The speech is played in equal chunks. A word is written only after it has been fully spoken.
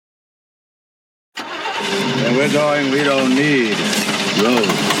Where we're going, we don't need roads.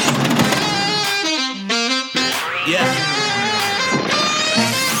 Yeah.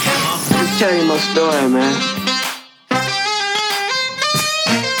 Just tell you my story, man.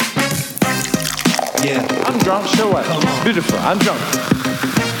 Yeah. I'm drunk, so what? Come on. Beautiful, I'm drunk.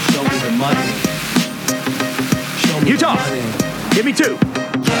 Show me the money. Show me You the talk. money. Give me two.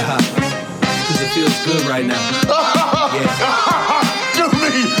 Cause it feels good right now. Yeah.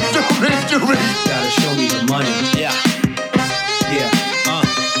 Do me. Gotta show me the money. Yeah. Yeah.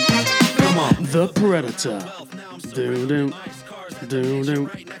 Come on. The Predator. Doo-doo. Doo-doo.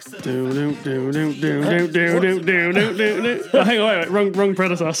 Doo-doo. Oh, hang on, wait. Wrong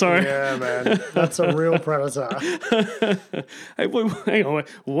Predator, sorry. Yeah, man. That's a real predator. Hey, wait, hang on, wait.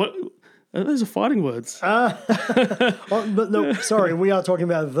 What? Those are fighting words. But no, sorry, we are talking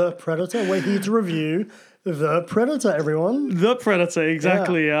about The Predator. We're here to review The Predator, everyone. The Predator,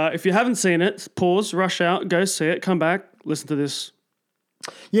 exactly. If you haven't seen it, pause, rush out, go see it, come back, listen to this.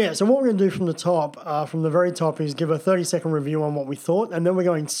 Yeah, so what we're going to do from the top, from the very top, is give a 30-second review on what we thought, and then we're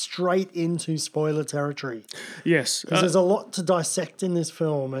going straight into spoiler territory. Yes. Because there's a lot to dissect in this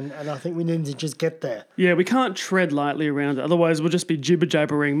film, and I think we need to just get there. Yeah, we can't tread lightly around it. Otherwise, we'll just be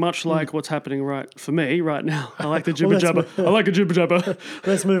jibber-jabbering, much like what's happening for me right now. I like the jibber-jabber. I like a jibber-jabber.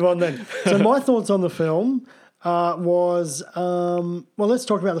 Let's move on then. So my thoughts on the film was, well, let's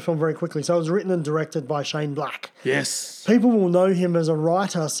talk about the film very quickly. So it was written and directed by Shane Black. Yes. People will know him as a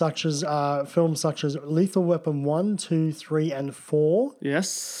writer such as films such as Lethal Weapon 1, 2, 3, and 4.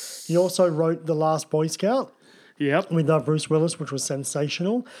 Yes. He also wrote The Last Boy Scout Yep. with Bruce Willis, which was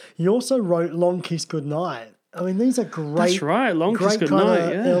sensational. He also wrote Long Kiss Goodnight. I mean, these are great. That's right, Long Kiss great Goodnight,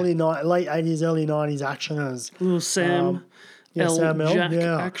 kind of yeah. late 80s, early 90s actioners. Little Sam, Sam L, Jack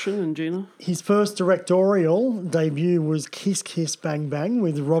yeah. action and Gina. His first directorial debut was Kiss Kiss Bang Bang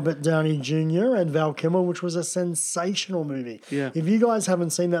with Robert Downey Jr. and Val Kilmer, which was a sensational movie. Yeah. If you guys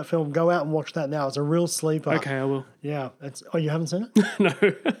haven't seen that film, go out and watch that now. It's a real sleeper. Okay, I will. Yeah. You haven't seen it? No.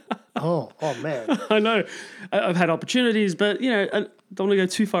 Oh man. I know. I've had opportunities, but, I don't want to go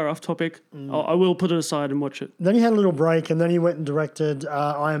too far off topic. I will put it aside and watch it. Then he had a little break, and then he went and directed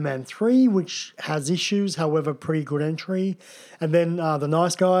Iron Man 3, which has issues, however, pretty good entry. And then The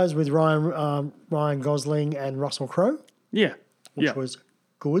Nice Guys with Ryan Gosling and Russell Crowe, Yeah. which was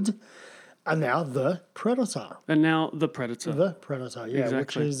good. And now The Predator. And now The Predator. The Predator, yeah,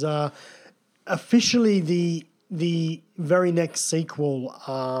 Exactly. which is officially the very next sequel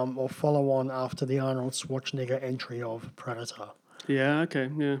or follow-on after the Arnold Schwarzenegger entry of Predator. Yeah, okay,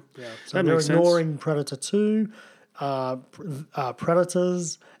 yeah. So That they're makes sense. ignoring Predator 2,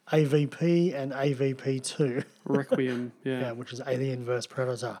 Predators, AVP, and AVP 2, Requiem, yeah, which is Alien vs.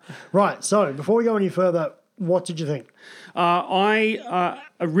 Predator. Right, so before we go any further, what did you think? I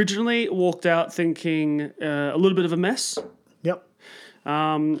originally walked out thinking a little bit of a mess, Yep.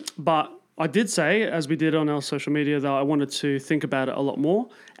 but I did say, as we did on our social media, that I wanted to think about it a lot more,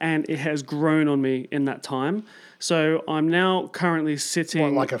 and it has grown on me in that time. So I'm now currently sitting...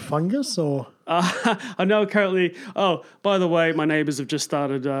 What, like a fungus or? I know currently... Oh, by the way, my neighbours have just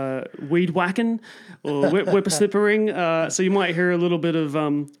started weed whacking or whippersnippering, so you might hear a little bit of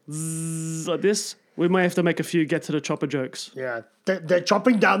zzz like this. We may have to make a few get to the chopper jokes. Yeah, they're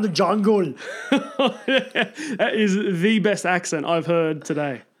chopping down the jungle. That is the best accent I've heard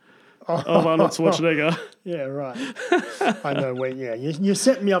today of Arnold Schwarzenegger. Yeah, right. I know. Wait, yeah, you're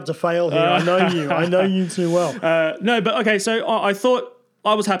setting me up to fail here. I know you. I know you too well. No, but okay, so I thought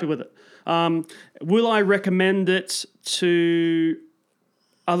I was happy with it. Will I recommend it to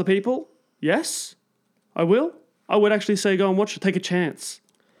other people? Yes, I will. I would actually say go and watch it. Take a chance.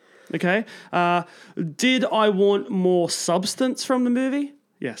 Okay. Did I want more substance from the movie?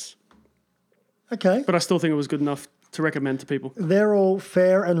 Yes. Okay. But I still think it was good enough to recommend to people. They're all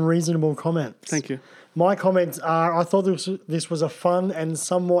fair and reasonable comments. Thank you. My comments are, I thought this was a fun and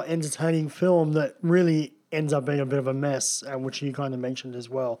somewhat entertaining film that really ends up being a bit of a mess, which you kind of mentioned as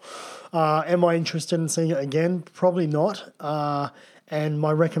well. Am I interested in seeing it again? Probably not. And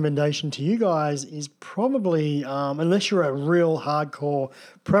my recommendation to you guys is probably, unless you're a real hardcore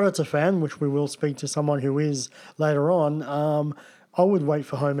Predator fan, which we will speak to someone who is later on, I would wait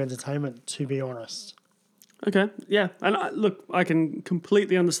for home entertainment, to be honest. Okay. Yeah. And look, I can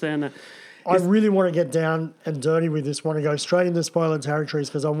completely understand that. I really want to get down and dirty with this. Want to go straight into spoiler territories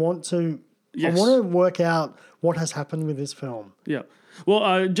because I want to. Yes. I want to work out what has happened with this film. Yeah.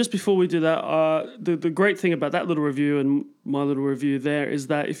 Well, just before we do that, the great thing about that little review and my little review there is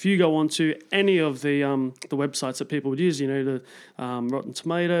that if you go onto any of the websites that people would use, you know, the Rotten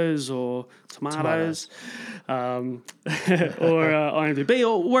Tomatoes or Tomatoes. Or IMDb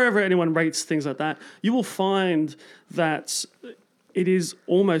or wherever anyone rates things like that, you will find that it is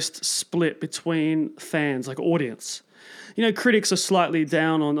almost split between fans, like audience. You know, critics are slightly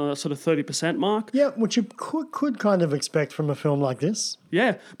down on a sort of 30% mark. Yeah, which you could kind of expect from a film like this.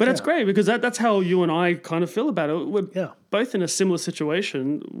 Yeah, but that's great because that's how you and I kind of feel about it. We're both in a similar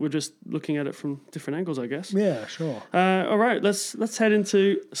situation. We're just looking at it from different angles, I guess. Yeah, sure. All right, let's head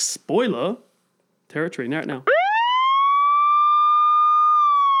into spoiler territory now.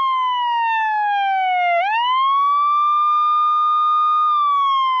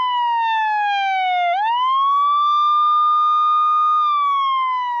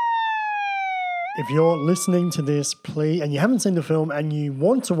 If you're listening to this, please, and you haven't seen the film and you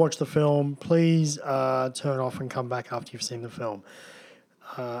want to watch the film, please turn off and come back after you've seen the film.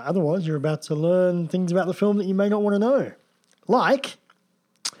 Otherwise, you're about to learn things about the film that you may not want to know. Like,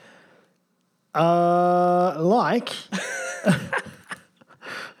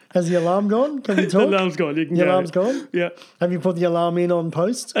 has the alarm gone? Can we talk? The alarm's gone. You can The go. alarm's gone? Yeah, Have you put the alarm in on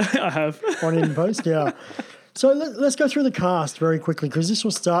post? I have. On in post, yeah. So let's go through the cast very quickly because this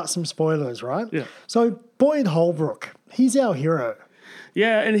will start some spoilers, right? Yeah. So Boyd Holbrook, he's our hero.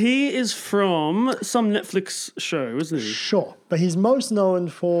 Yeah, and he is from some Netflix show, isn't he? Sure. But he's most known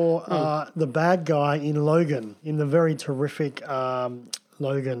for the bad guy in Logan, in the very terrific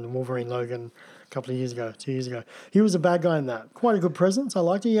Wolverine Logan, a couple of years ago, 2 years ago. He was a bad guy in that. Quite a good presence. I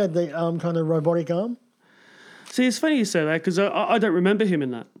liked it. He had the kind of robotic arm. See, it's funny you say that because I don't remember him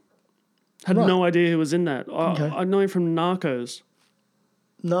in that. Had no idea he was in that. I know him from Narcos.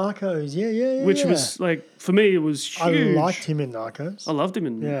 Narcos, yeah. Which was, like, for me, it was huge. I liked him in Narcos. I loved him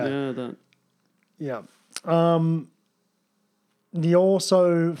in Yeah. that. The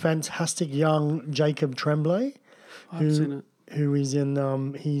also fantastic young Jacob Tremblay, I haven't seen it. who is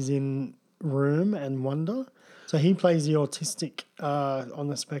in he's in Room and Wonder. So he plays the autistic on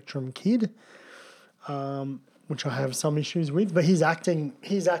the spectrum kid, which I have some issues with. But his acting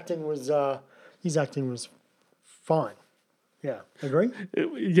was fine. Yeah, agree?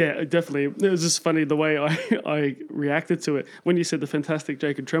 Yeah, definitely. It was just funny the way I reacted to it when you said the fantastic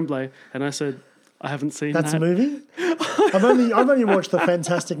Jacob Tremblay, and I said I haven't seen That's that. a movie. I've only watched the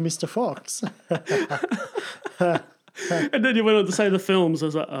Fantastic Mr. Fox. And then you went on to say the films. I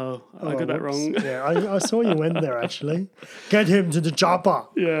was like, oh, I got that wrong. Yeah, I saw you went there actually. Get him to the chopper.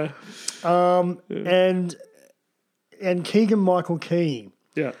 Yeah. And Keegan Michael Key.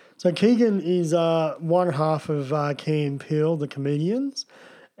 Yeah. So Keegan is one half of Key and Peele, the comedians,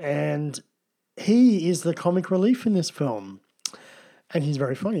 and he is the comic relief in this film. And he's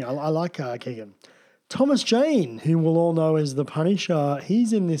very funny. I like Keegan. Thomas Jane, who we'll all know as the Punisher,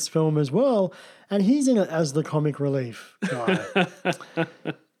 he's in this film as well, and he's in it as the comic relief guy.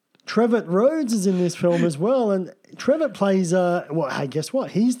 Trevitt Rhodes is in this film as well, and Trevitt plays, hey, guess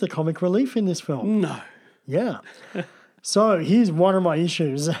what? He's the comic relief in this film. No. Yeah. So here's one of my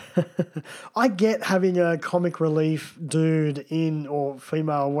issues. I get having a comic relief dude in, or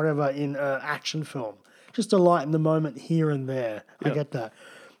female, or whatever, in an action film, just to lighten the moment here and there. Yep. I get that.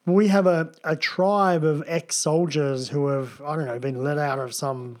 We have a tribe of ex-soldiers who have, I don't know, been let out of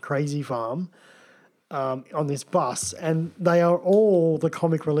some crazy farm on this bus, and they are all the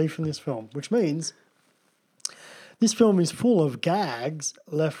comic relief in this film, which means this film is full of gags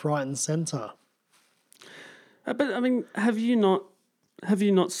left, right, and centre. But I mean, have you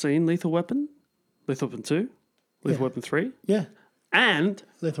not seen Lethal Weapon? Lethal Weapon 2? Lethal Weapon 3? Yeah. And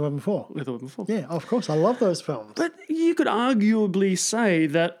Lethal Weapon 4. Lethal Weapon 4. Yeah, of course. I love those films. But you could arguably say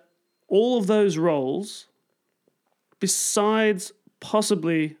that all of those roles, besides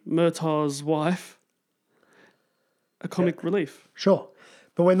possibly Murtaugh's wife, are comic relief. Sure.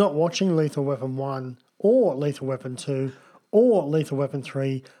 But we're not watching Lethal Weapon 1 or Lethal Weapon 2 or Lethal Weapon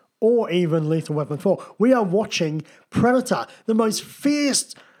 3 or even Lethal Weapon 4. We are watching Predator, the most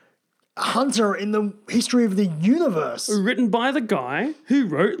fierce hunter in the history of the universe. Written by the guy who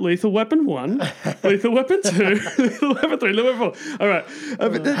wrote Lethal Weapon 1, Lethal Weapon 2, Lethal Weapon 3, Lethal Weapon 4. All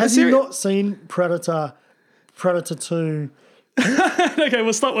right. Has he not seen Predator 2? Okay,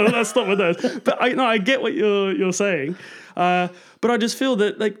 we'll stop with it. Let's stop with those. But I get what you're saying. But I just feel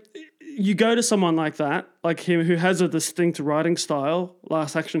that, like, you go to someone like that, like him, who has a distinct writing style.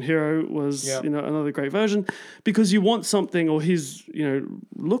 Last Action Hero was, another great version, because you want something, or his,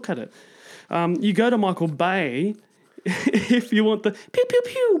 look at it. You go to Michael Bay, if you want the pew pew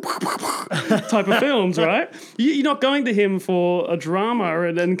pew type of films, right? You're not going to him for a drama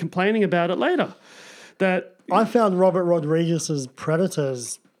and then complaining about it later. That I found Robert Rodriguez's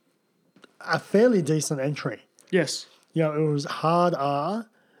Predators a fairly decent entry. yes, You know, it was hard R.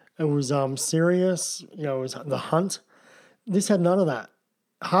 It was serious. You know, it was The Hunt. This had none of that.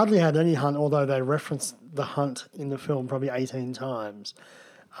 Hardly had any hunt, although they referenced the hunt in the film probably 18 times.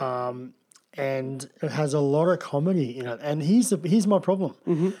 And it has a lot of comedy in it. And here's my problem.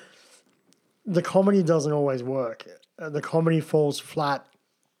 Mm-hmm. The comedy doesn't always work. The comedy falls flat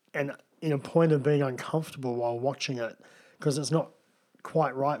and in a point of being uncomfortable while watching it because it's not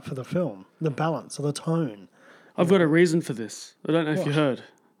quite right for the film, the balance or the tone. I've got a reason for this. I don't know if you heard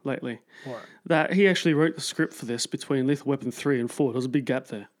lately. What? That he actually wrote the script for this between Lethal Weapon 3 and 4. There was a big gap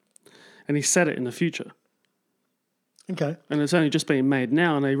there. And he set it in the future. Okay. And it's only just being made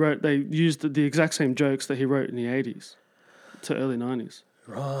now, and they used the exact same jokes that he wrote in the 80s to early 90s.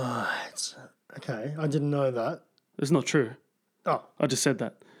 Right. Okay. I didn't know that. It's not true. Oh, I just said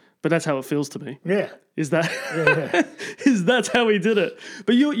that. But that's how it feels to me. yeah. Is that Yeah. that's how he did it.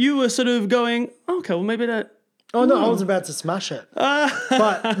 But you were sort of going, okay, well maybe that. Oh, no, I was about to smash it.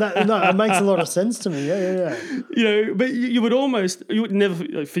 But no, it makes a lot of sense to me. Yeah. You know, but you would almost, you would never,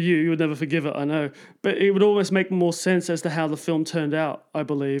 like, for you would never forgive it, I know. But it would almost make more sense as to how the film turned out, I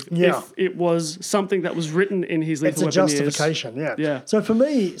believe. Yeah. If it was something that was written in his It's Lethal a Weapon years. justification, yeah. Yeah. So for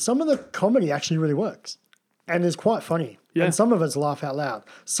me, some of the comedy actually really works and is quite funny. Yeah. And some of it's laugh out loud.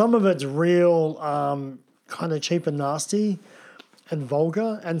 Some of it's real kind of cheap and nasty and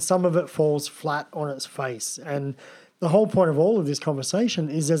vulgar, and some of it falls flat on its face. And the whole point of all of this conversation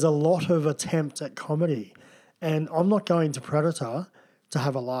is there's a lot of attempt at comedy. And I'm not going to Predator to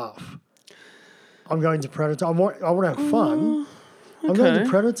have a laugh. I'm going to Predator. I want to have fun. I'm going to okay.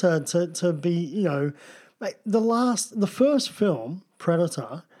 Predator to be, you know, like the first film,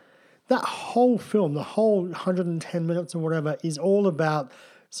 Predator, that whole film, the whole 110 minutes or whatever, is all about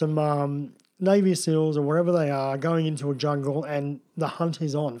some Navy SEALs or whatever they are going into a jungle, and the hunt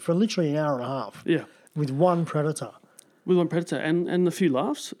is on for literally an hour and a half Yeah. with one predator. With one Predator and a few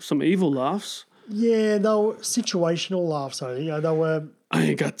laughs, some evil laughs. Yeah, they were situational laughs, though. You know, they were I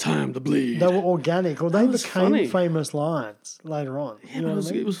ain't got time to bleed. organic, or they was became funny. famous lines later on. You know what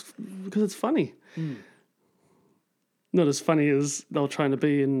I mean? It was because it's funny. Not as funny as they were trying to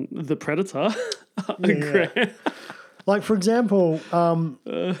be in The Predator. I agree. Like, for example,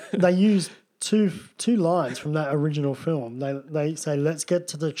 they used two lines from that original film. They say, "Let's get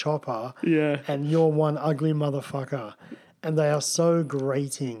to the chopper," Yeah. and "You're one ugly motherfucker," and they are so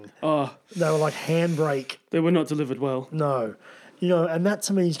grating. Oh, They were like handbrake. they were not delivered well. No, you know, and that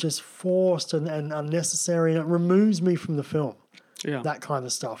to me is just forced and unnecessary, and it removes me from the film. Yeah. That kind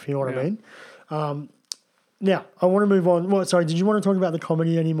of stuff. You know what I Yeah. mean? Now I want to move on. Well, sorry, did you want to talk about the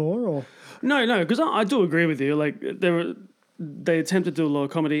comedy anymore, or? No, because I do agree with you. Like they attempted to do a lot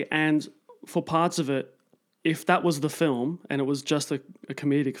of comedy, and for parts of it, if that was the film and it was just a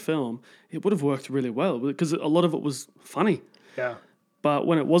comedic film, it would have worked really well because a lot of it was funny. Yeah. But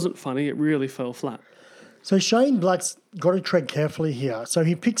when it wasn't funny, it really fell flat. So Shane Black's got to tread carefully here. So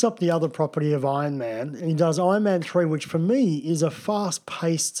he picks up the other property of Iron Man, and he does Iron Man 3, which for me is a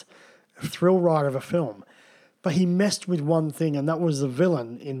fast-paced thrill ride of a film. But he messed with one thing, and that was the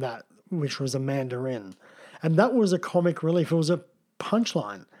villain in that, which was a Mandarin. And that was a comic relief. It was a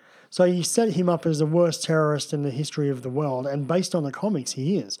punchline. So you set him up as the worst terrorist in the history of the world, and based on the comics,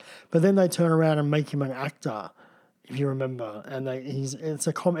 he is. But then they turn around and make him an actor, if you remember, and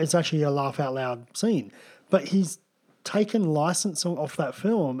it's actually a laugh out loud scene. But he's taken license off that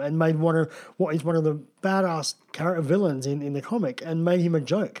film and made what is one of the badass character villains in the comic, and made him a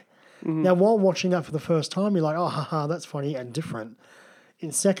joke. Now, while watching that for the first time, you're like, oh, haha, that's funny and different.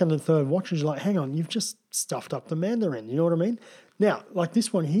 In second and third watches, you're like, hang on, you've just stuffed up the Mandarin. You know what I mean? Now, like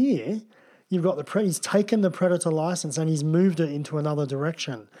this one here, you've got he's taken the Predator license and he's moved it into another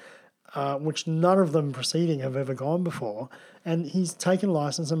direction, which none of them preceding have ever gone before. And he's taken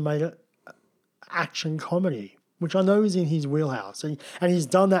license and made it action comedy, which I know is in his wheelhouse. And he's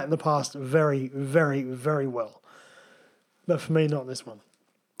done that in the past very, very, very well. But for me, not this one.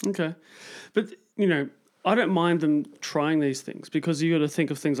 Okay. But, you know, I don't mind them trying these things because you got to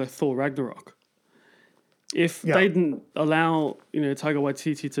think of things like Thor Ragnarok. If they didn't allow, you know, Taika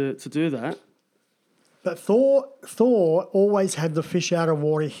Waititi to do that. But Thor always had the fish out of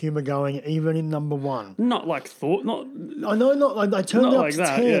water humor going, even in number one. Not like Thor, not... I know, not I turned Not it up like to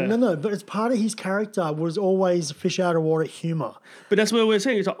that, 10. yeah. No, but it's part of his character was always fish out of water humor. But that's what we're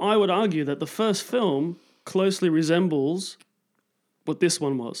saying. So I would argue that the first film closely resembles what this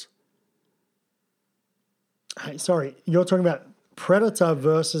one was. Hey, sorry, you're talking about Predator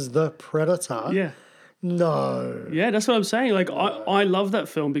versus the Predator? Yeah. No. Yeah, that's what I'm saying. Like, I love that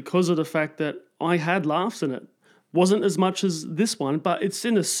film because of the fact that I had laughs in it. Wasn't as much as this one, but it's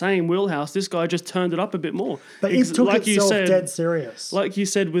in the same wheelhouse. This guy just turned it up a bit more. But it took itself dead serious. Like you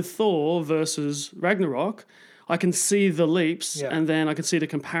said with Thor versus Ragnarok, I can see the leaps, and then I can see the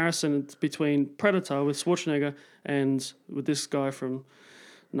comparison between Predator with Schwarzenegger and with this guy from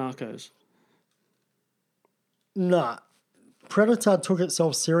Narcos. Nah. Predator took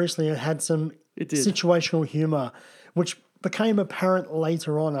itself seriously and had some It did. situational humour, which became apparent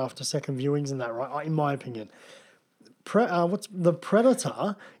later on after second viewings and that, right? In my opinion. The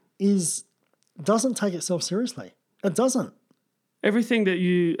Predator doesn't take itself seriously. It doesn't. Everything that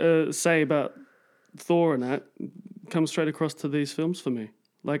you say about Thor and that comes straight across to these films for me.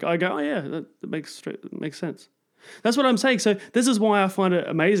 Like, I go, oh yeah, that makes sense. That's what I'm saying. So this is why I find it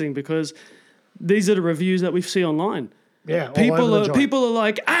amazing, because these are the reviews that we see online. Yeah, all over the people are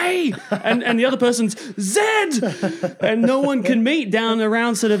like, A, and the other person's Z, and no one can meet down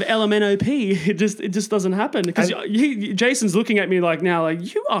around sort of LMNOP. It just doesn't happen, because Jason's looking at me like now,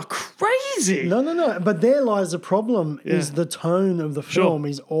 like, you are crazy. No. But there lies the problem: is the tone of the film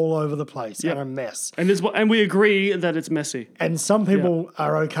is all over the place and a mess. And we agree that it's messy. And some people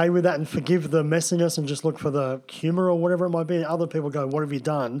are okay with that and forgive the messiness and just look for the humor or whatever it might be. And other people go, "What have you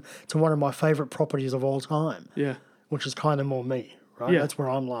done to one of my favorite properties of all time?" Yeah. Which is kind of more me, right? Yeah. That's where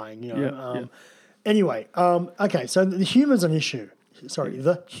I'm lying, you know. Yeah. Anyway, okay, so the humour's an issue. Sorry,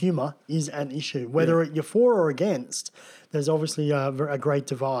 the humour is an issue. Whether you're for or against, there's obviously a great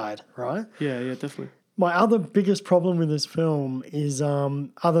divide, right? Yeah, definitely. My other biggest problem with this film is,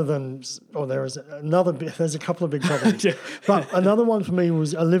 there's a couple of big problems. But another one for me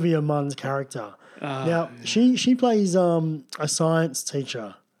was Olivia Munn's character. Now, she plays a science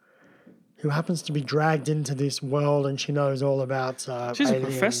teacher who happens to be dragged into this world, and she knows all about she's a aliens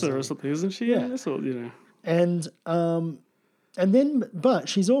professor or something, isn't she? Yeah. That's all, you know. But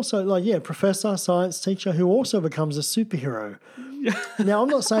she's also professor, science teacher, who also becomes a superhero. Now, I'm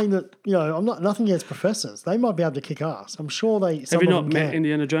not saying that, nothing against professors. They might be able to kick ass. I'm sure Have you not met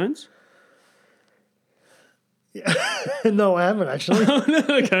Indiana Jones? No, I haven't actually.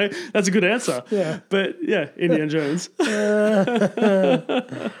 Okay, that's a good answer. Yeah. But yeah, Indiana Jones.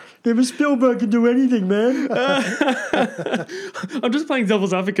 If Spielberg can do anything, man. I'm just playing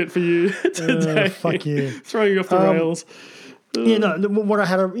devil's advocate for you today. Fuck you. Throwing you off the rails. What I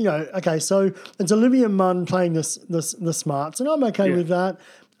had okay, so it's Olivia Munn playing the smarts, and I'm okay with that.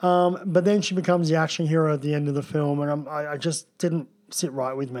 But then she becomes the action hero at the end of the film, and I just didn't sit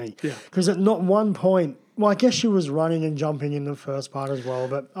right with me. Yeah. Because at not one point, well, I guess she was running and jumping in the first part as well,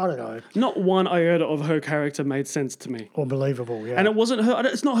 but I don't know. Not one iota of her character made sense to me. Or believable, yeah. And it wasn't her.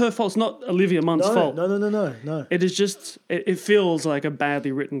 It's not her fault. It's not Olivia Munn's fault. No. It is just. It feels like a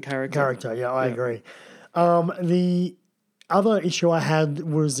badly written character. Yeah, I agree. The other issue I had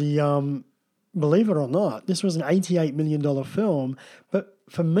was the believe it or not, this was an $88 million film, but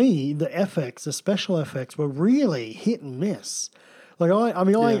for me, the special effects were really hit and miss. Like I'm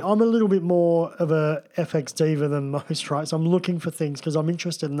a little bit more of a FX diva than most, right? So I'm looking for things because I'm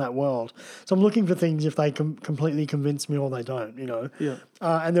interested in that world. So I'm looking for things if they completely convince me or they don't, Yeah.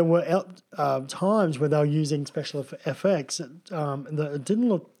 And there were times where they were using special effects that it didn't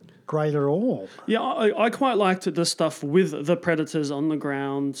look great at all. Yeah, I quite liked the stuff with the predators on the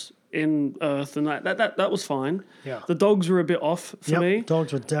ground in Earth, and that was fine. Yeah. The dogs were a bit off for me.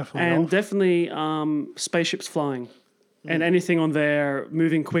 Dogs were definitely and off. definitely spaceships flying. And anything on there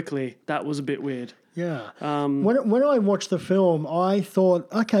moving quickly, that was a bit weird. Yeah. When I watched the film, I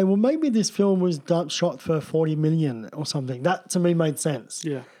thought, okay, well, maybe this film was shot for $40 million or something. That, to me, made sense.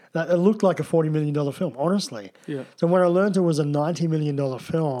 Yeah. That it looked like a $40 million film, honestly. Yeah. So when I learned it was a $90 million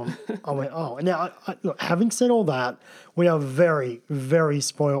film, I went, oh. And now, look, having said all that, we are very, very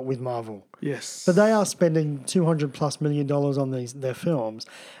spoilt with Marvel. Yes. But they are spending $200+ million on their films,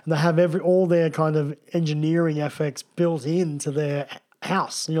 and they have all their kind of engineering effects built into their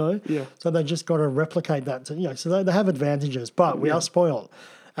house, Yeah. So they just got to replicate that. So they have advantages, but we are spoiled,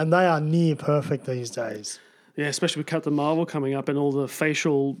 and they are near perfect these days. Yeah, especially with Captain Marvel coming up and all the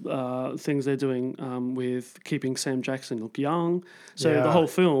facial things they're doing with keeping Sam Jackson look young. So the whole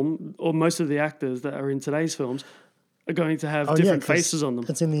film, or most of the actors that are in today's films, are going to have different faces on them.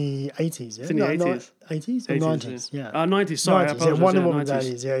 It's in the 80s, yeah? It's in the 80s. 80s or 90s? Yeah. 90s, sorry. 90s, yeah. Wonder Woman's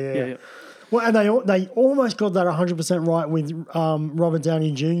 80s, yeah. Well, and they almost got that 100% right with Robert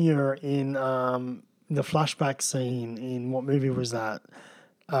Downey Jr. in the flashback scene in, what movie was that?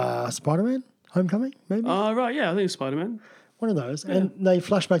 Spider-Man? Homecoming, maybe? Right, yeah, I think it's Spider-Man. one of those. And they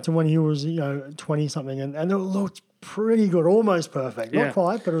flash back to when he was, 20 something, and it looked pretty good, almost perfect. Not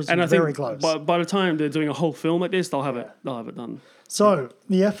quite, but it was very close. By the time they're doing a whole film like this, they'll have it done. So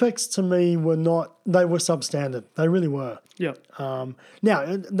the effects to me were substandard. They really were. Yeah. Now,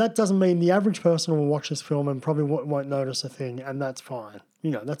 that doesn't mean the average person will watch this film and probably won't notice a thing, and that's fine.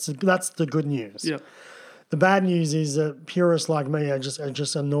 That's the good news. Yeah. The bad news is that purists like me, it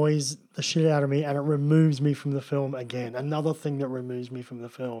just annoys the shit out of me, and it removes me from the film again. Another thing that removes me from the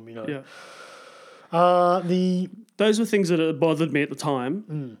film, Yeah. Those were things that bothered me at the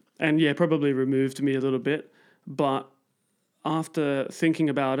time, and probably removed me a little bit. But after thinking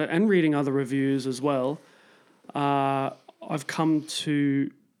about it and reading other reviews as well, I've come to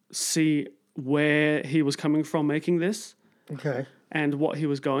see where he was coming from making this. Okay. And what he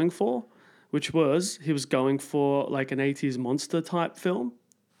was going for, which was he was going for like an 80s monster type film,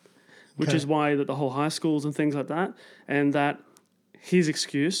 which is why that the whole high schools and things like that, and that his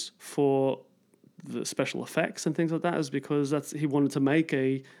excuse for the special effects and things like that is because he wanted to make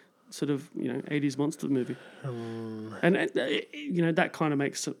a sort of 80s monster movie, and that kind of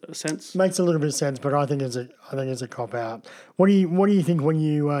makes sense. Makes a little bit of sense, but I think it's a cop out. What do you think when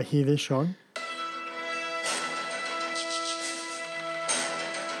you hear this, Sean?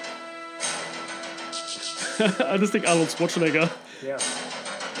 I just think Arnold Schwarzenegger. Yeah.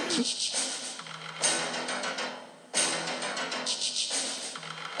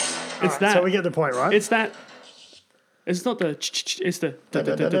 It's that. So we get the point, right? It's that. It's not the. It's the.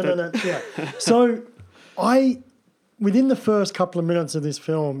 Yeah. So, within the first couple of minutes of this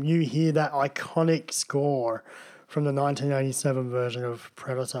film, you hear that iconic score from the 1987 version of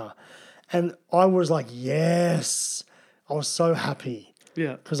Predator, and I was like, yes, I was so happy.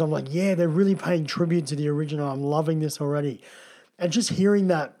 Yeah. Because I'm like, they're really paying tribute to the original. I'm loving this already. And just hearing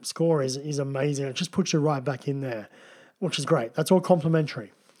that score is amazing. It just puts you right back in there, which is great. That's all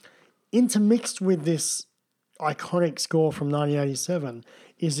complimentary. Intermixed with this iconic score from 1987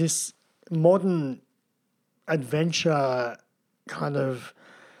 is this modern adventure kind of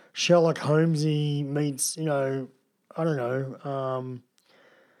Sherlock Holmesy meets,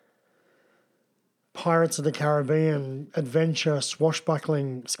 Pirates of the Caribbean adventure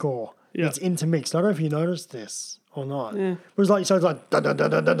swashbuckling score. Yeah. It's intermixed. I don't know if you noticed this or not. Yeah. It was like dun dun dun dun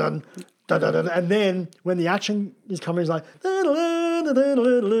dun dun dun dun dun dun, and then when the action is coming, it's like and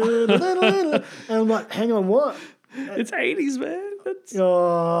I'm like, hang on, what? It's 80s, man. That's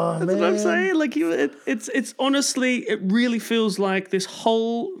man. what I'm saying. Like it's honestly, it really feels like this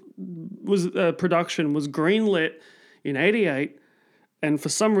whole production was greenlit in '88. And for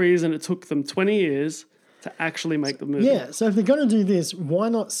some reason, it took them 20 years to actually make the movie. Yeah, so if they're going to do this, why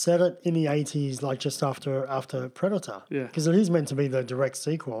not set it in the 80s, like just after Predator? Yeah. Because it is meant to be the direct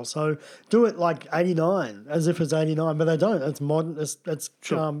sequel. So do it like 89, as if it's 89, but they don't. It's modern. It's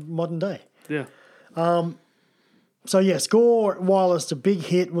modern day. Yeah. So yeah, score, while it's a big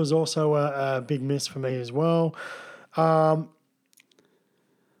hit, was also a big miss for me as well. What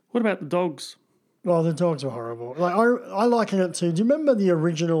about the dogs? Well, the dogs were horrible. Like I liken it to. Do you remember the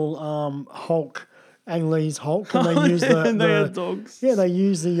original Hulk, Ang Lee's Hulk? And they used and they had dogs. Yeah, they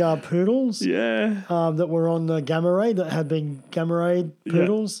used the poodles. Yeah. That were on the Gamma Ray, that had been Gamma Ray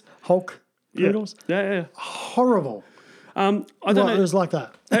poodles, Hulk poodles. Yeah. Horrible. I don't know. It was like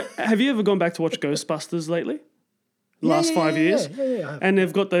that. Have you ever gone back to watch Ghostbusters lately? Last 5 years? Yeah. And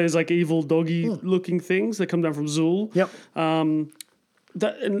they've got those like evil doggy looking things that come down from Zool. Yep.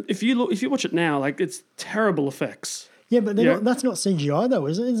 And if you watch it now, like it's terrible effects. Yeah, but that's not CGI though,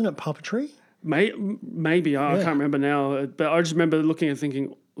 is it? Isn't it puppetry? Maybe I can't remember now, but I just remember looking and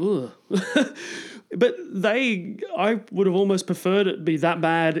thinking, ugh. But I would have almost preferred it be that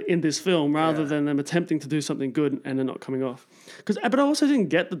bad in this film rather than them attempting to do something good and then not coming off. But I also didn't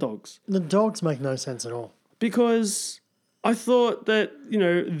get the dogs. The dogs make no sense at all. Because I thought that,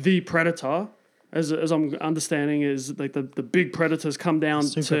 the Predator, as I'm understanding, is like the big predators come down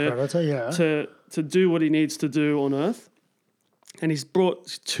to do what he needs to do on Earth. And he's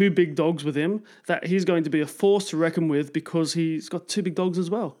brought two big dogs with him that he's going to be a force to reckon with because he's got two big dogs as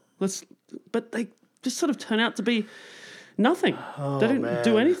well. But they just sort of turn out to be nothing. They don't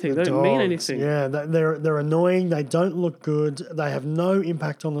do anything. They don't mean anything. Yeah, they're annoying. They don't look good. They have no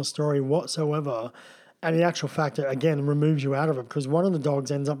impact on the story whatsoever. And in actual fact, it again removes you out of it because one of the dogs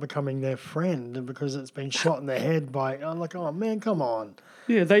ends up becoming their friend because it's been shot in the head by. I'm like, oh man, come on.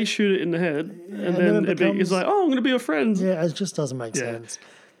 Yeah, they shoot it in the head, and then it's like, oh, I'm going to be your friend. Yeah, it just doesn't make sense.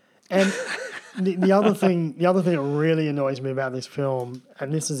 And the other thing that really annoys me about this film,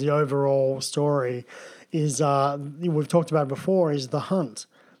 and this is the overall story, is we've talked about it before, is the hunt.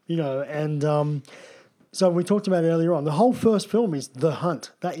 And So we talked about it earlier on. The whole first film is The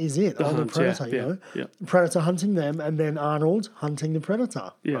Hunt. That is it. The Hunt, Predator, yeah, you know. yeah. Predator hunting them and then Arnold hunting the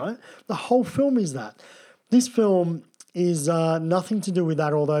Predator, Yeah. right? The whole film is that. This film is nothing to do with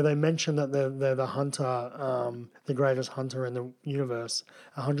that, although they mention that they're the hunter, the greatest hunter in the universe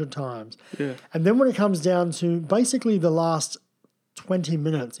 100 times. Yeah. And then when it comes down to basically the last 20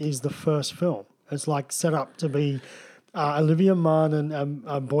 minutes is the first film. It's like set up to be Olivia Munn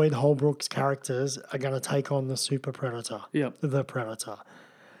and Boyd Holbrook's characters are going to take on the super predator, Yep. the Predator.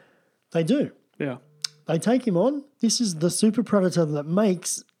 They do. Yeah. They take him on. This is the super predator that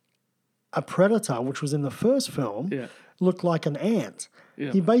makes a predator, which was in the first film, Yeah. look like an ant.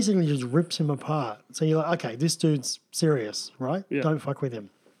 Yeah. He basically just rips him apart. So you're like, okay, this dude's serious, right? Yeah. Don't fuck with him.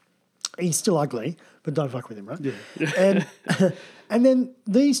 He's still ugly, but don't fuck with him, right? Yeah. And and then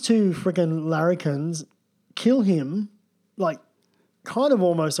these two freaking larrikins kill him, like kind of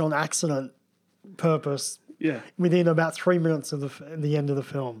almost on accident, purpose, Yeah. within about 3 minutes of the end of the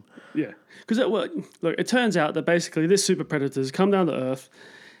film. Yeah, because look, it turns out that basically this super predator has come down to Earth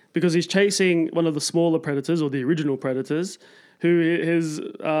because he's chasing one of the smaller predators or the original predators who has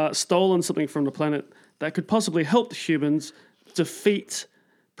stolen something from the planet that could possibly help the humans defeat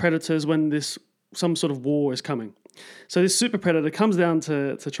predators when some sort of war is coming. So this super predator comes down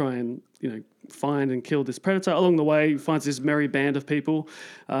to try and find and kill this predator. Along the way, he finds this merry band of people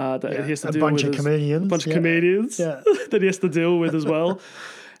that he has to a deal bunch with. of comedians. A bunch of Yeah. comedians Yeah. that he has to deal with as well.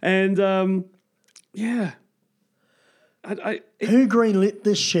 And yeah, Who greenlit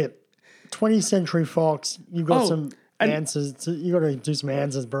this shit? 20th Century Fox. You've got Oh, some and- answers. You got to do some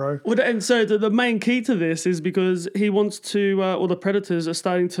answers, bro. well, and so the main key to this is because he wants to, or the predators are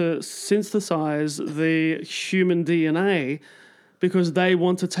starting to synthesize the human DNA because they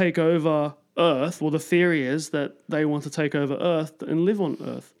want to take over Earth. Well, the theory is that they want to take over Earth and live on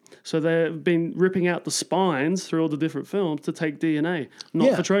Earth. So they've been ripping out the spines through all the different films to take DNA, not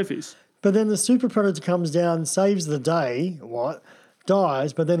Yeah. for trophies. But then the super predator comes down, saves the day,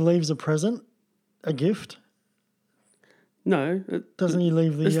 dies, but then leaves a present, a gift. No, Doesn't he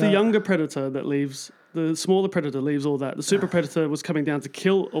leave the... it's the younger predator that leaves. The smaller predator leaves all that. The super predator was coming down to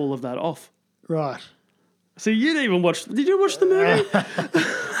kill all of that off. Right. So you didn't even watch. Did you watch the movie?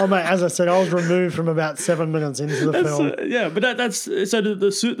 Oh, mate, as I said, I was removed from about 7 minutes into the film. Yeah, but that's so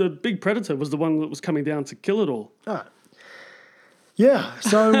the big predator was the one that was coming down to kill it all, Yeah,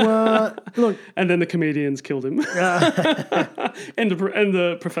 so, look, and then the comedians killed him, and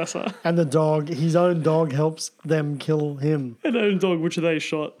the professor, and the dog, his own dog helps them kill him. and own dog, which they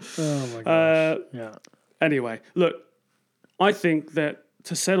shot. Oh, my gosh. Yeah. Anyway, look, I think that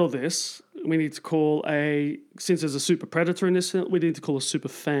to settle this, we need to call since there's a super predator in this, we need to call a super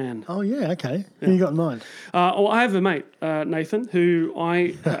fan. Oh, yeah, okay. Who you got in mind? I have a mate, Nathan, who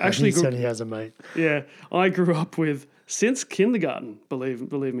I actually He said he has a mate. I grew up with since kindergarten,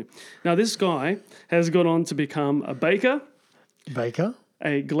 believe me. Now, this guy has gone on to become a baker, Baker?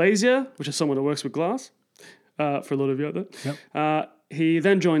 a glazier, which is someone who works with glass, for a lot of you out there. Yep. He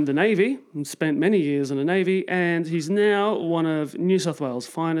then joined the Navy and spent many years in the Navy, and he's now one of New South Wales'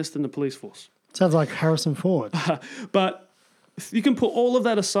 finest in the police force. Sounds like Harrison Ford. But you can put all of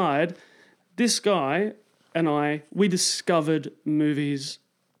that aside. This guy and we discovered movies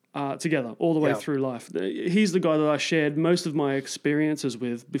together all the way Yeah. through life. He's the guy that I shared most of my experiences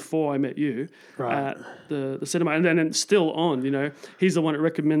with before I met you Right. at the cinema. And then still on, he's the one that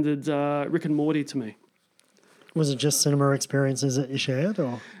recommended Rick and Morty to me. Was it just cinema experiences that you shared,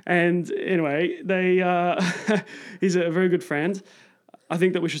 or? And anyway, he's a very good friend. I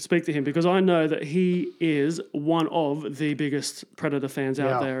think that we should speak to him because I know that he is one of the biggest Predator fans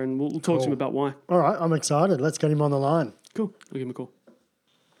out Yeah. there, and we'll talk to him about why. All right, I'm excited. Let's get him on the line. Cool. I'll give him a call.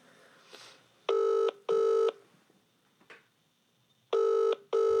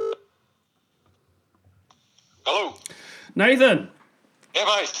 Hello. Nathan. Yeah,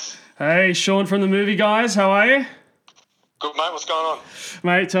 mate. Hey, Sean from the Movie Guys. How are you? Good, mate. What's going on?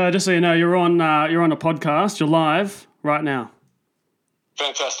 Mate, just so you know, you're on a podcast. You're live right now.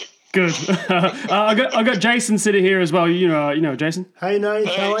 Fantastic. Good. I got Jason sitting here as well. You know Jason. Hey, Nate,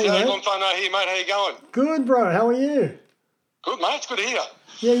 how are you, long mate? time no hear, mate. How you going? Good, bro. How are you? Good, mate. It's good to hear.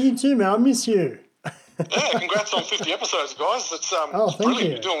 Yeah, you too, man. I miss you. Yeah, congrats on 50 episodes, guys. It's thank it's brilliant. you.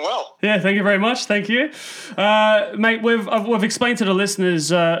 You're doing well. Yeah, thank you very much. Thank you, mate. We've explained to the listeners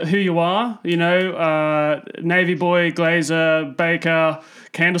who you are. Navy boy, glazer, baker,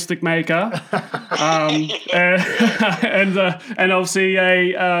 candlestick maker, and obviously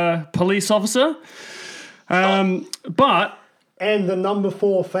a police officer. But And the number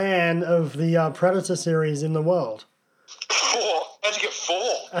 4 fan of the Predator series in the world. 4. How'd you get 4?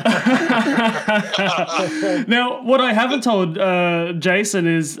 Now, what I haven't told Jason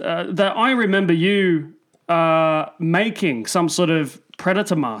is that I remember you making some sort of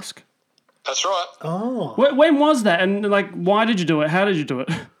Predator mask. That's right. Oh. When was that? And like, why did you do it? How did you do it?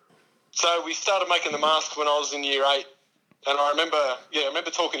 So we started making the mask when I was in year 8, and I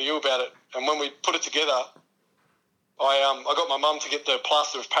remember talking to you about it. And when we put it together, I got my mum to get the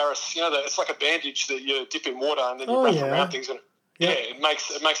plaster of Paris. You know, it's like a bandage that you dip in water and then you wrap around things. And it makes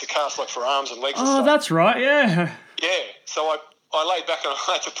a cast like for arms and legs. And stuff. That's right. Yeah. Yeah. So I laid back and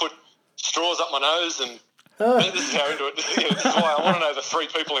I had to put straws up my nose and. This is how into it. This is why I want to know the 3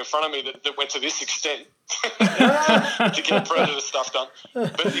 people in front of me that went to this extent to get Predator stuff done.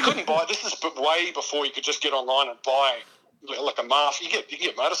 But you couldn't buy. This is way before you could just get online and buy like a mask. You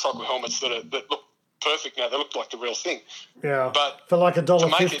get motorcycle helmets that look perfect now. They look like the real thing. Yeah. But for like to make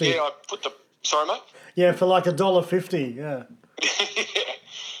 $1.50. it, I put the. Sorry, mate. Yeah, for like $1.50. Yeah. Yeah.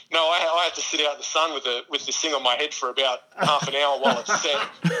 No, I had to sit out in the sun with this thing on my head for about half an hour while it set,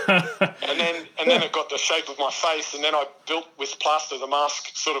 and then it got the shape of my face, and then I built with plaster the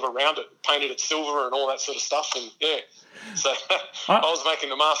mask sort of around it, painted it silver and all that sort of stuff, and so I was making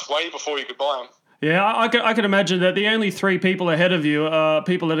the mask way before you could buy them. Yeah, I could imagine that the only 3 people ahead of you are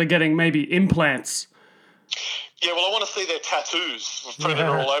people that are getting maybe implants. Yeah, well, I want to see their tattoos of Predator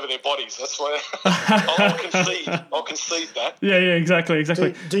all over their bodies. That's why I'll concede that. Yeah, exactly.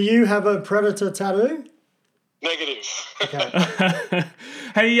 Do you have a Predator tattoo? Negative. Okay.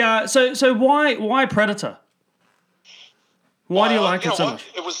 Hey, so why Predator? Why do you like it so much?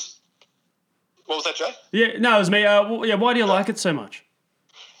 It was. What was that, Jay? Yeah, no, it was me. Why do you like it so much?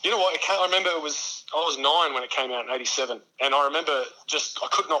 You know what? I remember I was 9 when it came out in '87, and I remember I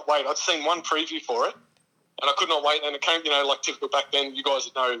could not wait. I'd seen one preview for it. And I could not wait, and it came, like typical back then, you guys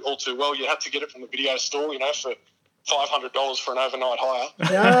know all too well, you had to get it from the video store, for $500 for an overnight hire.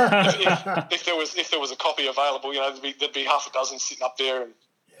 Yeah. if there was a copy available, there'd be half a dozen sitting up there,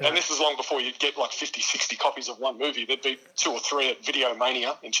 and this is long before you'd get like 50, 60 copies of one movie. There'd be 2 or 3 at Video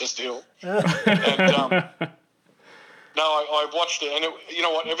Mania in Chester Hill. And I watched it, and you know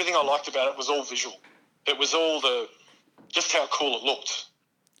what? Everything I liked about it was all visual. It was all just how cool it looked.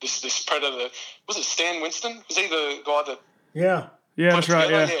 This Predator, was it Stan Winston? Was he the guy that? Yeah. Yeah, that's right.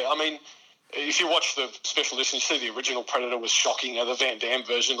 Yeah. I mean, if you watch the special edition, you see the original Predator was shocking. The Van Damme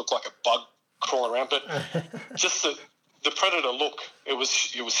version looked like a bug crawling around, but just the Predator look, it was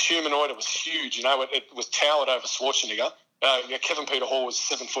humanoid. It was huge. It was towered over Schwarzenegger. Kevin Peter Hall was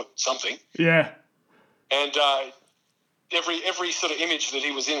 7 foot something. Yeah. And every sort of image that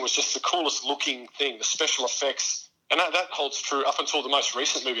he was in was just the coolest looking thing. The special effects. And that holds true up until the most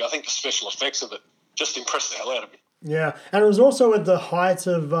recent movie. I think the special effects of it just impressed the hell out of me. Yeah, and it was also at the height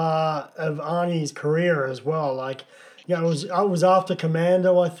of Arnie's career as well. Like, it was after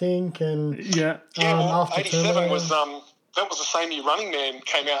Commando, I think, and well, after 87 Terminator. was that was the same year Running Man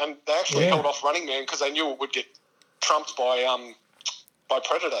came out, and they actually held off Running Man because they knew it would get trumped by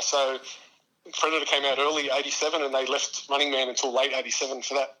Predator. So Predator came out early '87, and they left Running Man until late '87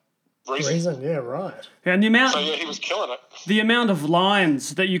 for that reason. Yeah, right. And the amount. So he was killing it. The amount of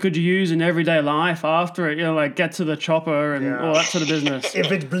lines that you could use in everyday life after it, like get to the chopper and all that sort of business.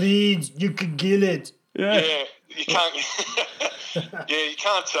 If it bleeds, you could kill it. Yeah, you can't.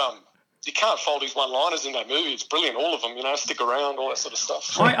 You can't fold his one-liners in that movie. It's brilliant, all of them. Stick around, all that sort of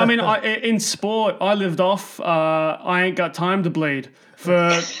stuff. I mean, in sport, I lived off. I ain't got time to bleed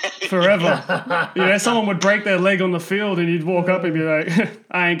for forever. Someone would break their leg on the field, and you'd walk up and be like,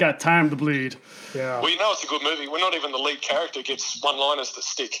 "I ain't got time to bleed." Yeah. Well, it's a good movie. We're not even the lead character gets one-liners that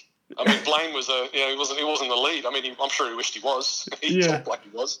stick. I mean, Blaine was he wasn't the lead. I mean, I'm sure he wished he was. He talked like he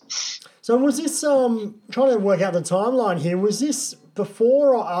was. So was this trying to work out the timeline here? Was this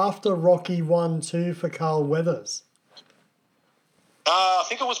before or after Rocky 1-2 for Carl Weathers? I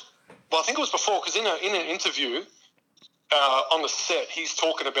think it was. Well, I think it was before because in an interview on the set, he's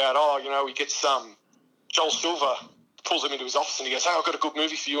talking about he gets Joel Silver pulls him into his office and he goes, "Oh, I've got a good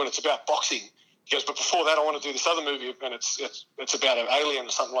movie for you and it's about boxing." He goes, "But before that, I want to do this other movie and it's about an alien or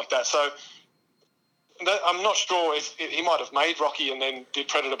something like that." So I'm not sure if he might have made Rocky and then did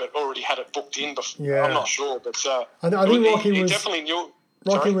Predator, but already had it booked in before. Yeah. I'm not sure, but I think Rocky he was definitely knew.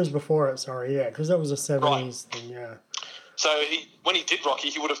 Rocky Sorry? was before it. Sorry, yeah, because that was a 70s thing. Yeah. So when he did Rocky,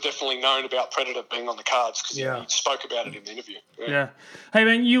 he would have definitely known about Predator being on the cards because he spoke about it in the interview. Yeah. Hey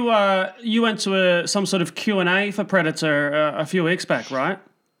man, you went to some sort of Q&A for Predator a few weeks back, right?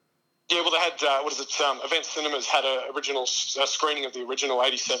 Yeah, well, they had Event Cinemas had a original screening of the original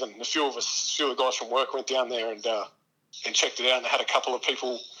 '87. A few of the guys from work went down there and checked it out. And they had a couple of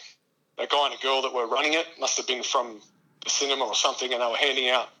people, a guy and a girl that were running it. Must have been from the cinema or something, and they were handing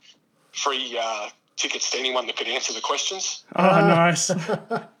out free tickets to anyone that could answer the questions. Oh, nice. And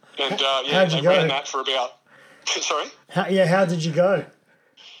How'd you they ran go? that for about. Sorry. How did you go?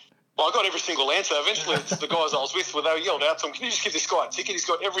 Well, I got every single answer. Eventually, the guys I was with, they yelled out to him, "Can you just give this guy a ticket? He's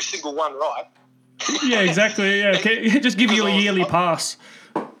got every single one right." Yeah, exactly. Yeah, just give you a yearly pass.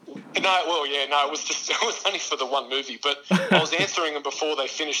 It was only for the one movie, but I was answering them before they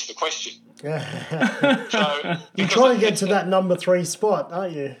finished the question. So You're trying to get to that number 3 spot,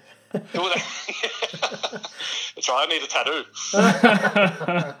 aren't you? That's right. I need a tattoo.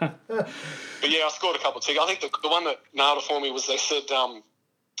 But yeah, I scored a couple of tickets. I think the one that nailed it for me was they said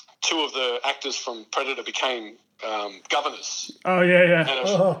 2 of the actors from Predator became governors. Oh, yeah. And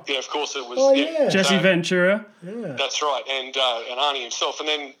of course it was Jesse Ventura. Yeah. That's right, and Arnie himself. And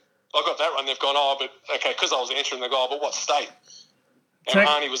then I got that one. They've gone, because I was answering, they go, but what state? And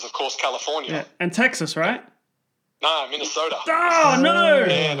Arnie was, of course, California. Yeah. And Texas, right? No, Minnesota. Oh, no.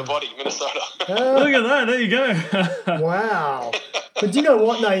 Yeah, the body, Minnesota. Look at that. There you go. Wow. But do you know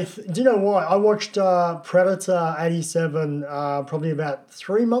what, Nath? Do you know what? I watched Predator 87 probably about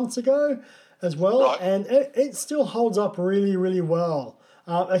 3 months ago as well, Right. and it still holds up really, really well,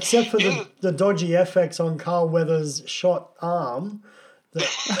 except for the dodgy FX on Carl Weathers' shot arm.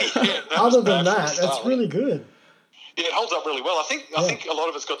 Other than that, it's really good. Yeah, it holds up really well. I think a lot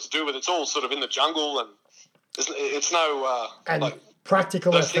of it's got to do with it's all sort of in the jungle, and it's no And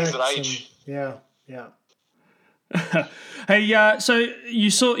practical those effects. things that age. Yeah. Hey, so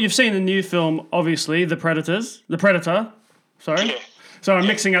you've seen the new film, obviously, The Predator. Sorry. Yeah. So I'm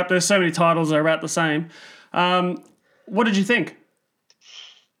mixing up. There's so many titles that are about the same. What did you think?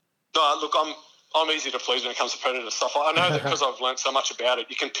 No, look, I'm easy to please when it comes to Predator stuff. I know that because I've learned so much about it,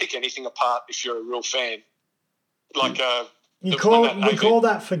 you can pick anything apart if you're a real fan. Like We call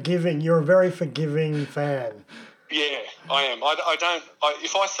that forgiving. You're a very forgiving fan. Yeah, I am.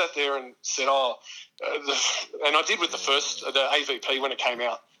 If I sat there and said, and I did with the AVP when it came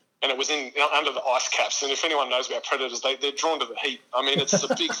out, and it was under the ice caps. And if anyone knows about Predators, they're drawn to the heat. I mean, it's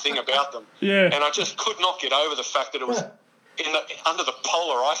a big thing about them. Yeah. And I just could not get over the fact that it was under the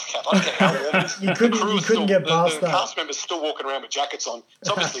polar ice cap. I don't care how warm it is. You couldn't get past the that. cast members still walking around with jackets on. It's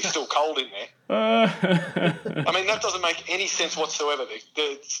obviously still cold in there. I mean, that doesn't make any sense whatsoever.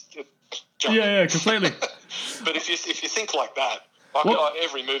 Yeah, completely. But if you think like that,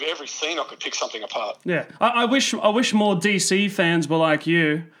 every movie, every scene, I could pick something apart. Yeah, I wish more DC fans were like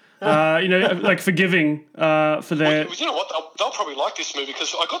you. Like forgiving for their. Well, you know what? They'll probably like this movie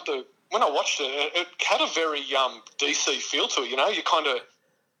because when I watched it, it had a very DC feel to it. You know, you kind of.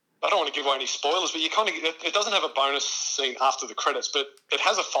 I don't want to give away any spoilers, but you kind of. It doesn't have a bonus scene after the credits, but it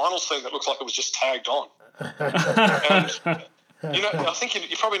has a final scene that looks like it was just tagged on. And I think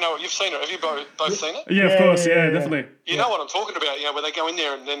you probably know it. You've seen it. Have you both seen it? Yeah, of course. Yeah, definitely. You know what I'm talking about, where they go in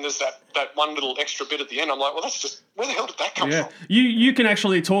there and then there's that one little extra bit at the end. I'm like, well, that's just, where the hell did that come Yeah, from? you can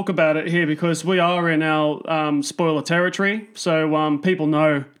actually talk about it here because we are in our spoiler territory. So people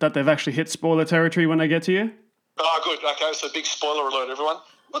know that they've actually hit spoiler territory when they get to you. Oh, good. Okay, so big spoiler alert, everyone.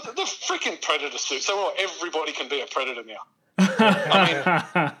 But the freaking Predator suit. So everybody can be a Predator now.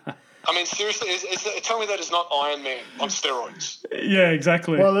 I mean, seriously, tell me that is not Iron Man on steroids. Yeah,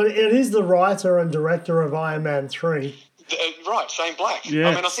 exactly. Well, it is the writer and director of Iron Man 3. Right, Shane Black. Yeah.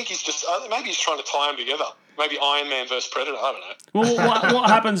 I mean, I think he's just maybe he's trying to tie them together. Maybe Iron Man versus Predator. I don't know. Well, what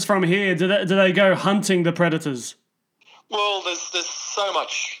happens from here? Do they go hunting the Predators? Well, there's so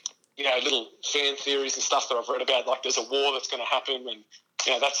much, little fan theories and stuff that I've read about. Like, there's a war that's going to happen, and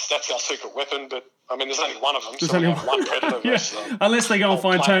that's our secret weapon. But I mean, there's only one of them. There's so only one Predator. Yeah. Versus, Unless they go and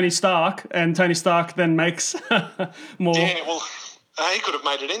find planet. Tony Stark, and Tony Stark then makes more. Yeah, well, he could have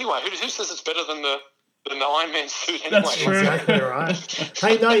made it anyway. Who says it's better than the Iron Man suit anyway? That's true. Exactly right.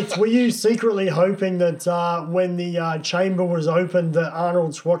 Hey, Nath, were you secretly hoping that when the chamber was opened that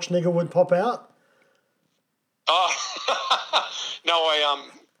Arnold Schwarzenegger would pop out? No,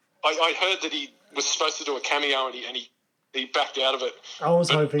 I heard that he was supposed to do a cameo and he backed out of it. I was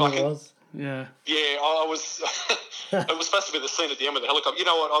But hoping it was. Yeah. Yeah, I was. It was supposed to be the scene at the end with the helicopter. You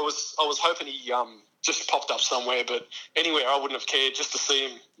know what? I was hoping he just popped up somewhere, but anywhere I wouldn't have cared. Just to see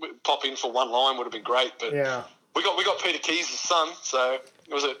him pop in for one line would have been great. But Yeah. we got Peter Keyes' son. So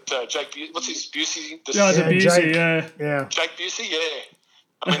was it Jake? What's his Busey? Yeah, the Yeah, Busey, Jake. yeah. Yeah. Jake Busey. Yeah.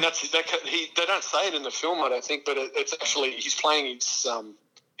 I mean they don't say it in the film, I don't think, but it's actually he's playing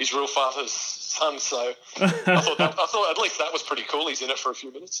his real father's son. So I thought at least that was pretty cool. He's in it for a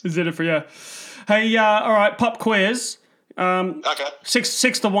few minutes. Is it for you? Hey, all right, pop quiz. Okay.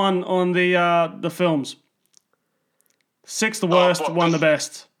 6-1 on the films. 6 the worst, what 1 the was-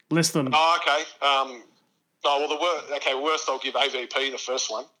 best. List them. Oh, okay. well, worst I'll give AVP, the first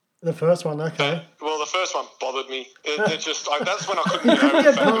one. The first one, okay. Well, the first one bothered me. It just that's when I couldn't get over Couldn't the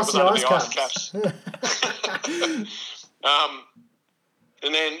get fact it past was the under ice the ice caps.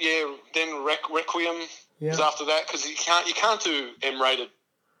 And then then Requiem was after that because you can't do M-rated.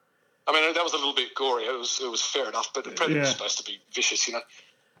 I mean, that was a little bit gory. It was fair enough, but the Predator was supposed to be vicious, you know.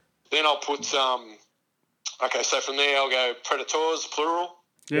 Then I'll put okay, so from there I'll go Predators plural.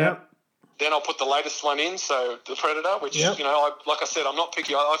 Yep. Then I'll put the latest one in, so the Predator, which you know, like I said, I'm not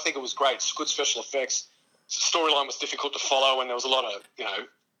picky. I think it was great. It's good special effects. The storyline was difficult to follow, and there was a lot of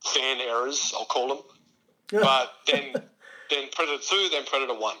fan errors, I'll call them. But then Predator 2, then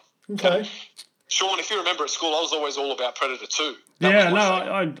Predator 1. Okay. Sean, if you remember at school, I was always all about Predator 2.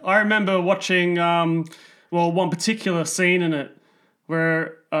 I remember watching one particular scene in it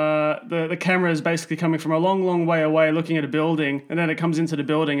where the camera is basically coming from a long, long way away looking at a building, and then it comes into the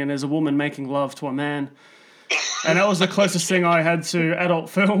building and there's a woman making love to a man. And that was the closest thing I had to adult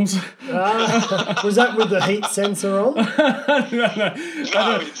films. Was that with the heat sensor on? No,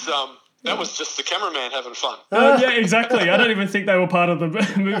 that was just the cameraman having fun. Yeah, exactly. I don't even think they were part of the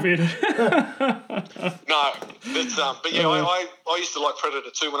movie. No, but yeah, I used to like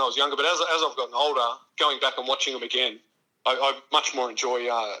Predator 2 when I was younger, but as I've gotten older, going back and watching them again, I much more enjoy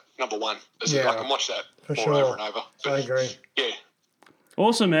number 1. I can watch that over and over. But, I agree. Yeah.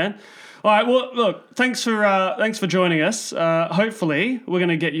 Awesome, man. All right. Well, look. Thanks for joining us. Hopefully, we're going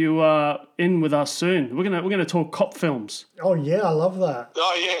to get you in with us soon. We're gonna talk cop films. Oh yeah, I love that.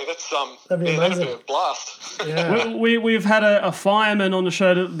 Oh yeah, that'd be amazing. That'd be a blast. Yeah. We've had a fireman on the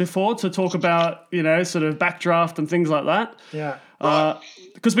show before to talk about sort of backdraft and things like that. Yeah.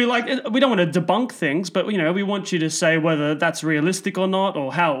 Because we don't want to debunk things, but we want you to say whether that's realistic or not,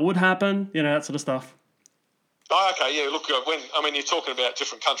 or how it would happen. That sort of stuff. Oh, okay, yeah. Look, you're talking about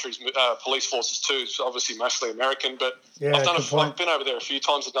different countries' police forces too. So obviously, mostly American, but I've been over there a few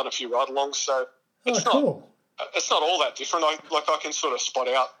times. I've done a few ride-alongs, so it's not all that different. I can sort of spot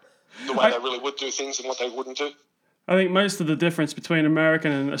out the way they really would do things and what they wouldn't do. I think most of the difference between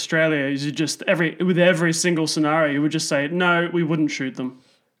American and Australia is you just with every single scenario you would just say no, we wouldn't shoot them.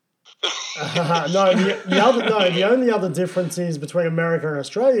 The only other difference is between America and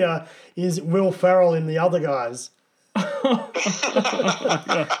Australia is Will Ferrell in The Other Guys. Yeah,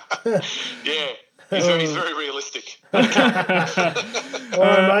 he's very realistic. All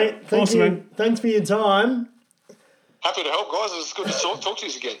right, mate. Thank you. Man. Thanks for your time. Happy to help, guys. It's good to talk to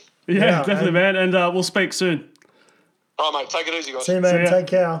you again. Yeah, definitely, man. And we'll speak soon. All right, mate. Take it easy, guys. See you, man. Take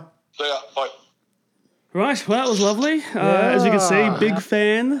care. See ya. Bye. Right. Well, that was lovely. As you can see, big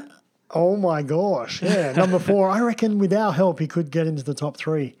fan. Oh my gosh! Yeah, number 4. I reckon with our help, he could get into the top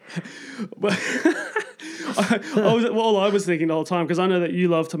 3. I was thinking the whole time, because I know that you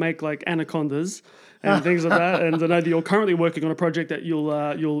love to make like anacondas and things like that, and I know that you're currently working on a project that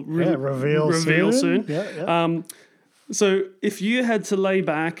you'll reveal soon. Yeah. So if you had to lay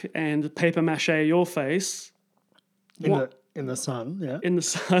back and paper mache your face in the sun, in the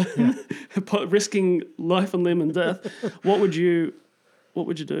sun, risking life and limb and death, what would you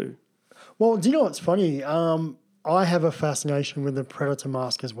do? Well, do you know what's funny? I have a fascination with the Predator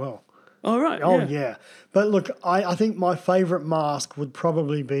mask as well. Oh, right. Oh, yeah. But look, I think my favourite mask would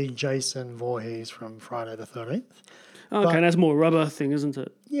probably be Jason Voorhees from Friday the 13th. Okay, that's more a rubber thing, isn't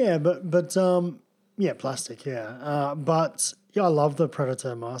it? Yeah, but plastic, yeah. But yeah, I love the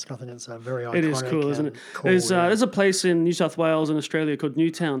Predator mask. I think it's a very iconic. It is cool, isn't it? Cool, there's a place in New South Wales in Australia called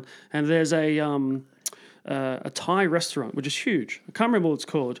Newtown, and there's a Thai restaurant, which is huge. I can't remember what it's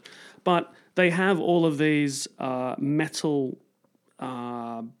called, but they have all of these metal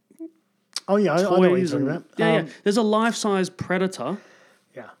I know what you're talking about. Yeah. There's a life-size Predator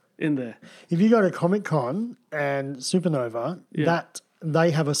in there. If you go to Comic-Con and Supernova, that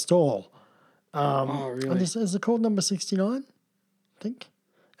they have a stall. Really? And is it called number 69, I think?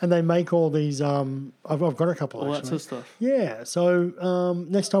 And they make all these, I've got a couple, all actually. that sort of stuff. Yeah, so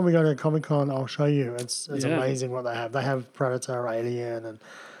next time we go to Comic-Con, I'll show you. It's amazing what they have. They have Predator, Alien, and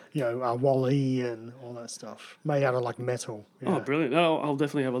Wall-E and all that stuff made out of like metal. Yeah. Oh, brilliant. I'll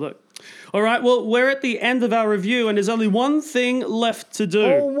definitely have a look. All right, well, we're at the end of our review and there's only one thing left to do.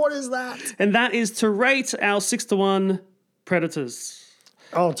 Oh, what is that? And that is to rate our 6-1 Predators.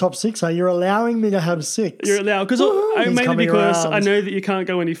 Oh, top 6, you're allowing me to have 6. You're allowed, mainly because I know that you can't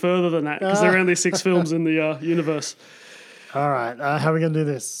go any further than that because there are only 6 films in the universe. All right, how are we going to do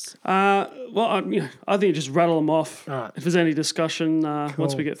this? I think you just rattle them off. All right. If there's any discussion,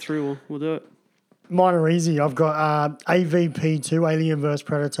 once we get through, we'll do it. Mine are easy. I've got AVP2, Alien vs.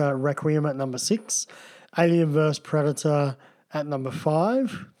 Predator Requiem at number 6. Alien vs. Predator at number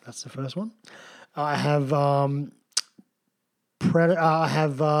 5. That's the first one. I have The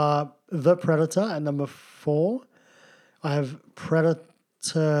Predator at number 4. I have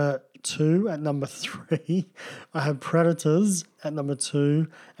Predator 2 at number 3. I have Predators at number 2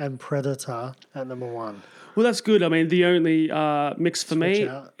 and Predator at number 1. Well, that's good. I mean, the only mix for me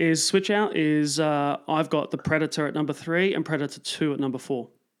Switch out. is I've got the Predator at number 3 and Predator 2 at number 4.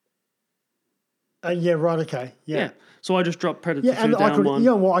 Yeah, right, okay. Yeah. So I just dropped Predator 2 and down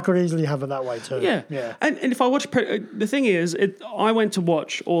one. I could easily have it that way too. Yeah. Yeah. And if I watch, the thing is, I went to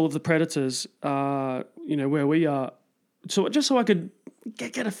watch all of the Predators, where we are, so just so I could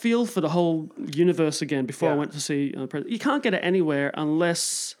get a feel for the whole universe again before I went to see Predator. You can't get it anywhere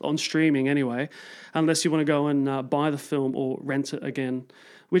unless, on streaming anyway, unless you want to go and buy the film or rent it again,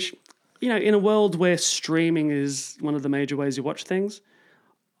 which, in a world where streaming is one of the major ways you watch things,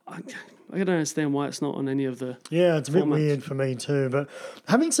 I don't understand why it's not on any of the Yeah, it's a bit formats. weird for me too. But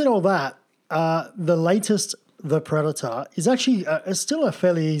having said all that, the latest The Predator is actually it's still a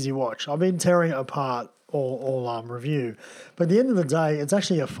fairly easy watch. I've been tearing it apart all review. But at the end of the day, it's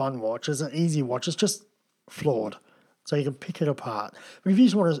actually a fun watch. It's an easy watch. It's just flawed. So you can pick it apart. But if you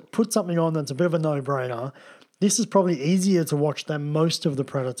just want to put something on that's a bit of a no-brainer, this is probably easier to watch than most of the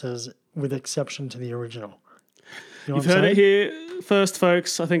Predators, with exception to the original. You know You've what I'm heard it saying? here first,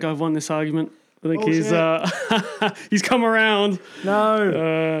 folks. I think I've won this argument. I think Bullshit. he's come around. No.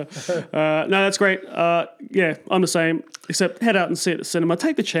 No, that's great. Yeah, I'm the same. Except head out and see it at the cinema.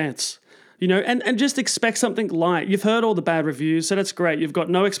 Take the chance. And just expect something light. You've heard all the bad reviews, so that's great. You've got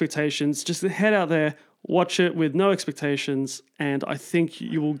no expectations. Just head out there, watch it with no expectations, and I think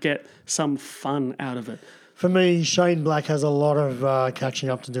you will get some fun out of it. For me, Shane Black has a lot of catching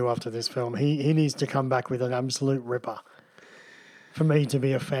up to do after this film. He needs to come back with an absolute ripper for me to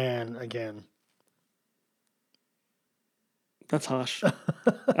be a fan again. That's harsh.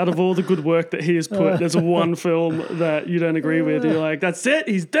 Out of all the good work that he has put, there's one film that you don't agree with. You're like, that's it.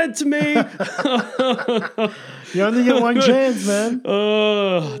 He's dead to me. You only get one chance, man.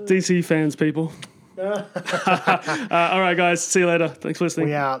 Oh, DC fans, people. All right, guys. See you later. Thanks for listening.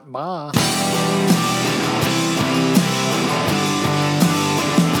 We out. Bye.